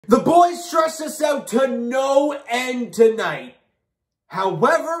The boys stressed us out to no end tonight.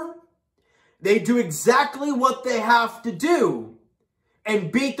 However, they do exactly what they have to do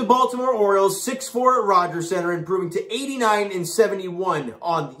and beat the Baltimore Orioles 6-4 at Rogers Center, improving to 89-71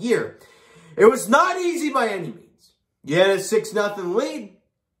 on the year. It was not easy by any means. You had a 6-0 lead.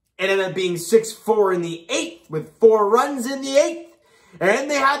 It ended up being 6-4 in the 8th with 4 runs in the 8th. And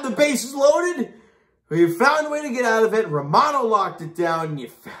they had the bases loaded. You found a way to get out of it. Romano locked it down, and you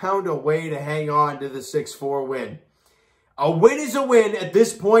found a way to hang on to the 6-4 win. A win is a win at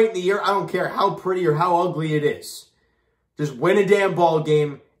this point in the year. I don't care how pretty or how ugly it is. Just win a damn ball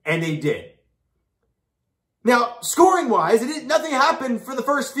game, and they did. Now, scoring-wise, nothing happened for the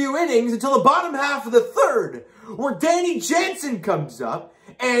first few innings until the bottom half of the third, where Danny Jansen comes up,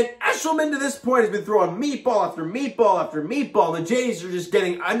 and Eshelman to this point has been throwing meatball after meatball after meatball. The Jays are just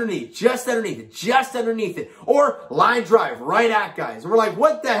getting underneath, just underneath it. Or line drive right at guys. And we're like,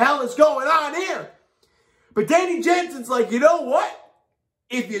 what the hell is going on here? But Danny Jansen's like, you know what?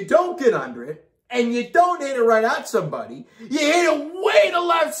 If you don't get under it, and you don't hit it right at somebody, you hit it way to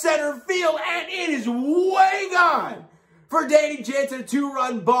left center field, and it is way gone. For Danny Jansen, a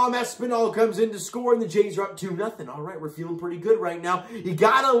 2-run bomb. Espinal comes in to score, and the Jays are up 2-0. All right, we're feeling pretty good right now. You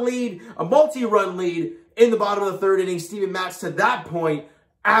got a lead, a multi-run lead in the bottom of the third inning. Steven Matz, to that point,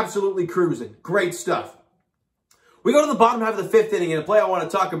 absolutely cruising. Great stuff. We go to the bottom half of the fifth inning, and a play I want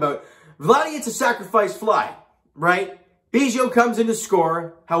to talk about. Vladdy hits a sacrifice fly, right? Biggio comes in to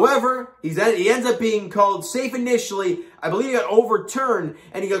score. However, he ends up being called safe initially. I believe he got overturned,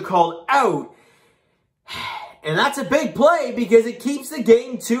 and he got called out. And that's a big play because it keeps the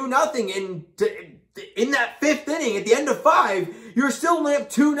game 2-0. And in that fifth inning, at the end of 5, you're still only up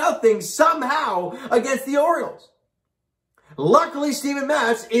 2-0 somehow against the Orioles. Luckily, Steven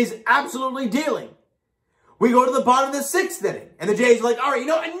Matz is absolutely dealing. We go to the bottom of the 6th inning, and the Jays are like, all right,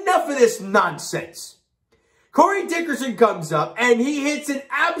 enough of this nonsense. Corey Dickerson comes up, and he hits an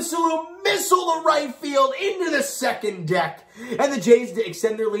absolute missile to right field into the second deck. And the Jays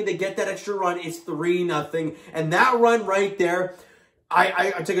extend their lead. They get that extra run. It's 3-0. And that run right there,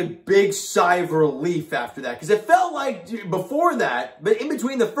 I took a big sigh of relief after that. Because it felt like before that, but in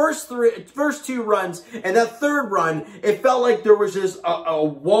between the first 2 runs and that third run, it felt like there was just a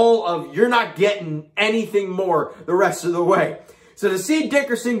wall of you're not getting anything more the rest of the way. So to see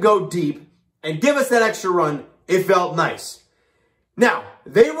Dickerson go deep and give us that extra run, it felt nice. Now,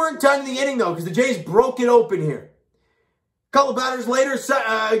 they weren't done in the inning, though, because the Jays broke it open here. A couple batters later,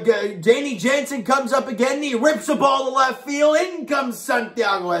 Danny Jansen comes up again, and he rips the ball to left field. In comes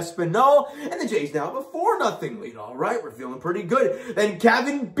Santiago Espinal, and the Jays now have a 4-0 lead. All right, we're feeling pretty good. Then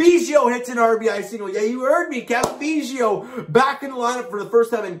Kevin Biggio hits an RBI single. Yeah, you heard me. Kevin Biggio back in the lineup for the first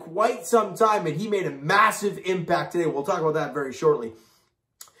time in quite some time, and he made a massive impact today. We'll talk about that very shortly.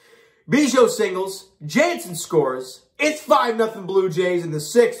 Biggio singles, Jansen scores. It's 5-0 Blue Jays in the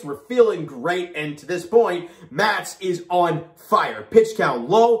 6th. We're feeling great, and to this point, Matz is on fire. Pitch count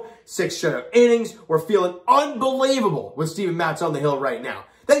low, 6 shutout innings. We're feeling unbelievable with Steven Matz on the hill right now.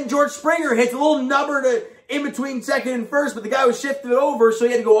 Then George Springer hits a little nubber in between second and first, but the guy was shifted over, so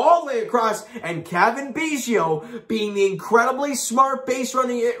he had to go all the way across. And Kevin Biggio, being the incredibly smart base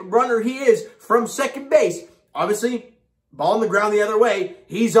runner he is from second base, obviously, ball on the ground the other way.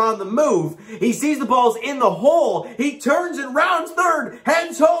 He's on the move. He sees the ball's in the hole. He turns and rounds third,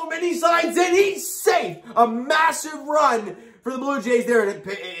 heads home, and he slides in. He's safe. A massive run for the Blue Jays there, and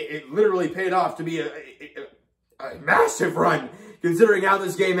it literally paid off to be a massive run, considering how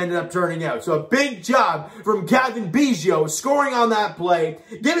this game ended up turning out. So a big job from Kevin Biggio scoring on that play,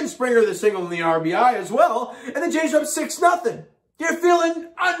 giving Springer the single and the RBI as well, and the Jays are up 6-0. You're feeling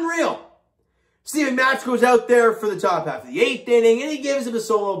unreal. Steven Matz goes out there for the top half of the 8th inning, and he gives him a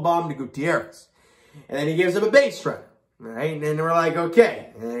solo bomb to Gutierrez. And then he gives him a base runner, right? And then we're like, okay.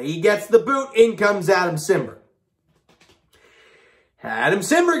 He gets the boot. In comes Adam Simber. Adam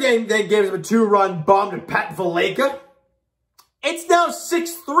Simber then gives him a 2-run bomb to Pat Valaika. It's now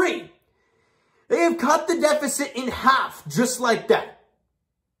 6-3. They have cut the deficit in half, just like that.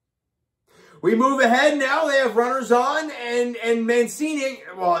 We move ahead now. They have runners on, and Mancini.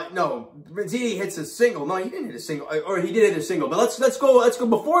 Well, no, Mancini hits a single. No, he didn't hit a single, or he did hit a single. But let's go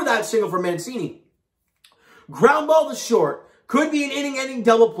before that single for Mancini. Ground ball to short. Could be an inning-ending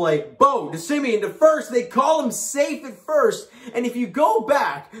double play. Bo to Simeon to first. They call him safe at first. And if you go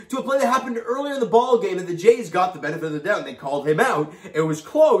back to a play that happened earlier in the ball game, and the Jays got the benefit of the doubt, they called him out. It was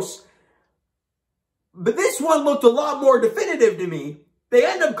close, but this one looked a lot more definitive to me. They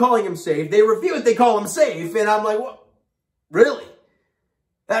end up calling him safe. They review it. They call him safe. And I'm like, what? Really?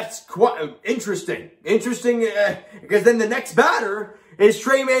 That's quite interesting. Interesting, because then the next batter is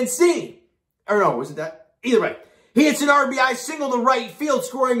Trey Mancini. Or no, was it that? Either way. He hits an RBI single to right field,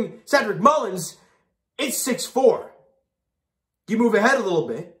 scoring Cedric Mullins. It's 6-4. You move ahead a little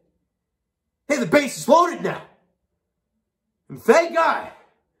bit. Hey, the base is loaded now. And thank God,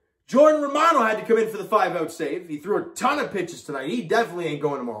 Jordan Romano had to come in for the 5-out save. He threw a ton of pitches tonight. He definitely ain't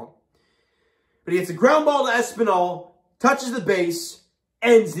going tomorrow. But he hits a ground ball to Espinal, touches the base,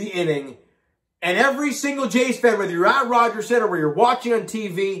 ends the inning. And every single Jays fan, whether you're at Rogers Center or you're watching on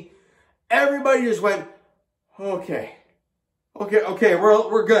TV, everybody just went, okay,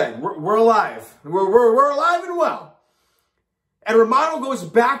 we're good. We're alive. We're alive and well. And Romano goes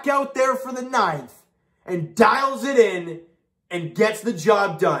back out there for the 9th and dials it in and gets the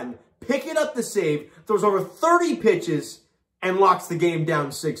job done. Picking up the save, throws over 30 pitches, and locks the game down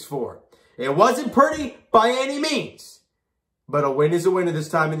 6-4. It wasn't pretty by any means, but a win is a win at this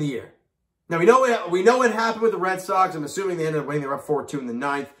time of the year. Now, we know what happened with the Red Sox. I'm assuming they ended up winning. They were up 4-2 in the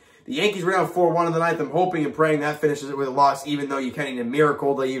 9th. The Yankees were down 4-1 in the 9th. I'm hoping and praying that finishes it with a loss, even though you can't need a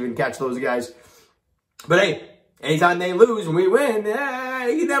miracle to even catch those guys. But hey, anytime they lose and we win,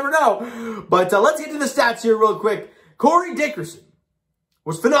 you never know. But let's get to the stats here real quick. Corey Dickerson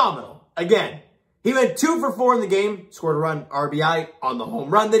was phenomenal. Again, he went 2 for 4 in the game, scored a run, RBI on the home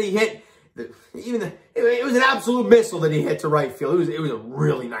run that he hit. It was an absolute missile that he hit to right field. It was a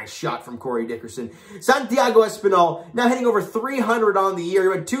really nice shot from Corey Dickerson. Santiago Espinal, now hitting over 300 on the year. He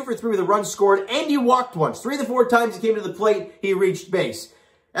went 2 for 3 with a run scored, and he walked once. 3 of the 4 times he came to the plate, he reached base.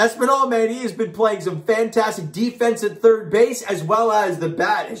 Espinal, man, he has been playing some fantastic defense at third base, as well as the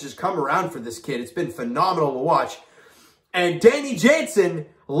bat has just come around for this kid. It's been phenomenal to watch. And Danny Jansen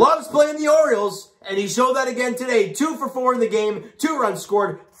loves playing the Orioles, and he showed that again today. 2 for 4 in the game, 2 runs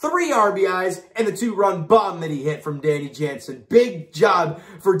scored, 3 RBIs, and the 2-run bomb that he hit from Danny Jansen. Big job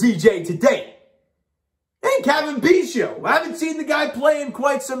for DJ today. And Kevin Biggio, I haven't seen the guy play in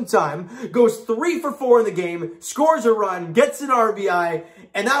quite some time, goes 3 for 4 in the game, scores a run, gets an RBI,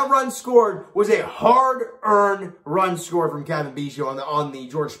 and that run scored was a hard-earned run scored from Kevin Biggio on the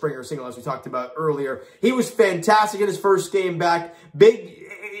George Springer single, as we talked about earlier. He was fantastic in his first game back.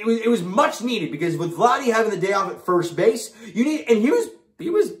 It was much needed, because with Vladdy having the day off at first base, and he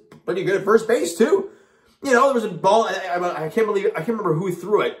was pretty good at first base too. You know, there was a ball, I can't remember who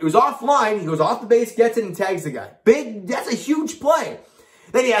threw it. It was offline, he goes off the base, gets it, and tags the guy. That's a huge play.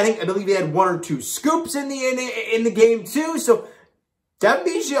 Then I believe he had 1 or 2 scoops in the game too, so Kevin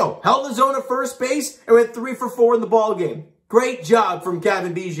Biggio held his own at first base and went 3 for 4 in the ball game. Great job from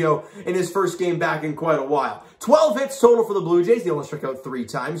Kevin Biggio in his first game back in quite a while. 12 hits total for the Blue Jays. They only struck out 3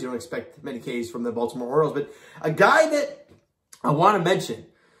 times. You don't expect many Ks from the Baltimore Orioles. But a guy that I want to mention,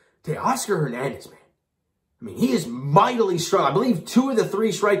 Teoscar Hernandez, man. I mean, he is mightily strong. I believe 2 of the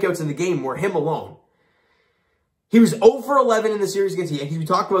 3 strikeouts in the game were him alone. He was 0 for 11 in the series against the Yankees. We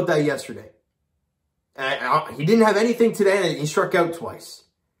talked about that yesterday. He didn't have anything today, and he struck out twice.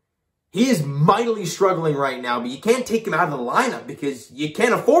 He is mightily struggling right now, but you can't take him out of the lineup because you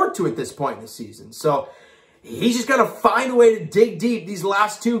can't afford to at this point in the season. So he's just going to find a way to dig deep these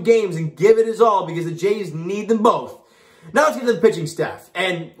last 2 games and give it his all, because the Jays need them both. Now let's get to the pitching staff.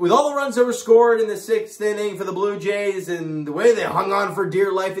 And with all the runs that were scored in the 6th inning for the Blue Jays and the way they hung on for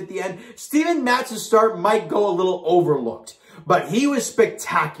dear life at the end, Steven Matz's start might go a little overlooked. But he was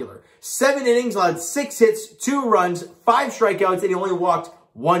spectacular. 7 innings, allowed 6 hits, 2 runs, 5 strikeouts, and he only walked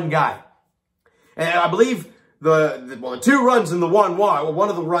 1 guy. And I believe the 2 runs and the 1 walk. Well, one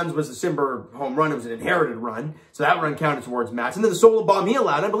of the runs was the Simber home run. It was an inherited run. So that run counted towards Matz. And then the solo bomb he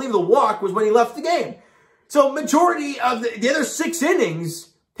allowed, I believe the walk was when he left the game. So majority of the other 6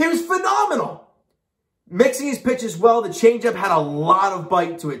 innings, he was phenomenal. Mixing his pitches well. The changeup had a lot of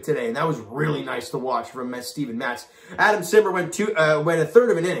bite to it today. And that was really nice to watch from Steven Matz. Adam Simber went a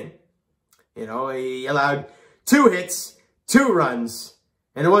third of an inning. You know, he allowed 2 hits, 2 runs,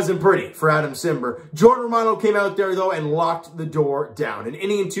 and it wasn't pretty for Adam Simber. Jordan Romano came out there, though, and locked the door down. An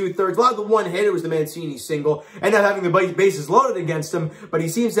inning and 2/3. Allowed the 1 hit. It was the Mancini single. Ended up having the bases loaded against him, but he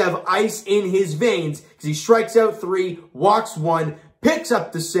seems to have ice in his veins because he strikes out 3, walks 1, picks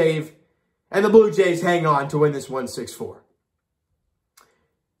up the save, and the Blue Jays hang on to win this one 6-4.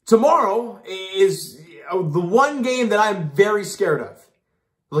 Tomorrow is the one game that I'm very scared of.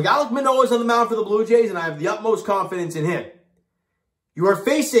 Look, Alek Manoah is on the mound for the Blue Jays, and I have the utmost confidence in him. You are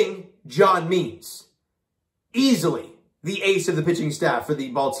facing John Means, easily the ace of the pitching staff for the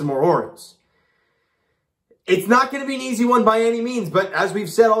Baltimore Orioles. It's not going to be an easy one by any means, but as we've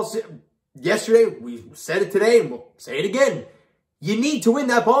said yesterday, we said it today, and we'll say it again. You need to win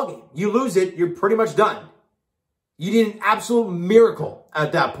that ballgame. You lose it, you're pretty much done. You need an absolute miracle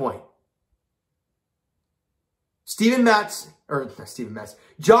at that point.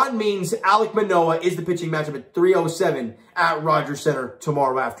 John Means, Alek Manoah is the pitching matchup at 3:07 at Rogers Center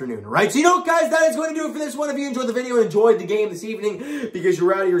tomorrow afternoon. All right, so you know what, guys, that is going to do it for this one. If you enjoyed the video and enjoyed the game this evening because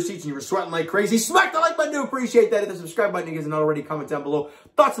you're out of your seats and you were sweating like crazy, smack the like button. Do appreciate that. Hit the subscribe button if you guys not already. Comment down below.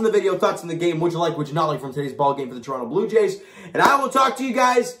 Thoughts on the video, thoughts on the game. Would you like, would you not like from today's ball game for the Toronto Blue Jays? And I will talk to you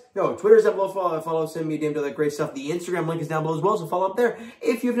guys. No, Twitter's down below. Follow, send me a DM to that great stuff. The Instagram link is down below as well, so follow up there.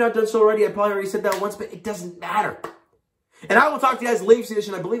 If you've not done so already, I probably already said that once, but it doesn't matter. And I will talk to you guys Leafs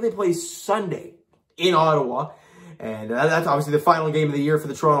edition. I believe they play Sunday in Ottawa. And that's obviously the final game of the year for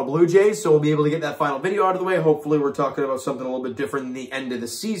the Toronto Blue Jays. So we'll be able to get that final video out of the way. Hopefully we're talking about something a little bit different than the end of the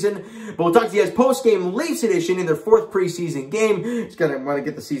season. But we'll talk to you guys post-game Leafs edition in their 4th preseason game. Just going to want to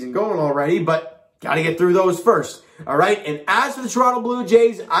get the season going already, but got to get through those first. All right. And as for the Toronto Blue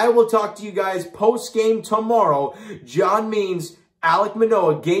Jays, I will talk to you guys post-game tomorrow. John Means, Alek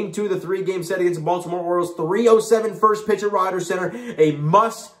Manoah, Game 2 of the 3-game set against the Baltimore Orioles. 3:07 first pitch at Rogers Center. A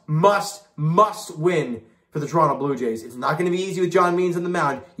must win for the Toronto Blue Jays. It's not going to be easy with John Means on the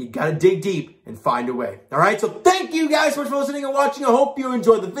mound. You got to dig deep and find a way. All right, so thank you guys so much for listening and watching. I hope you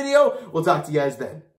enjoyed the video. We'll talk to you guys then.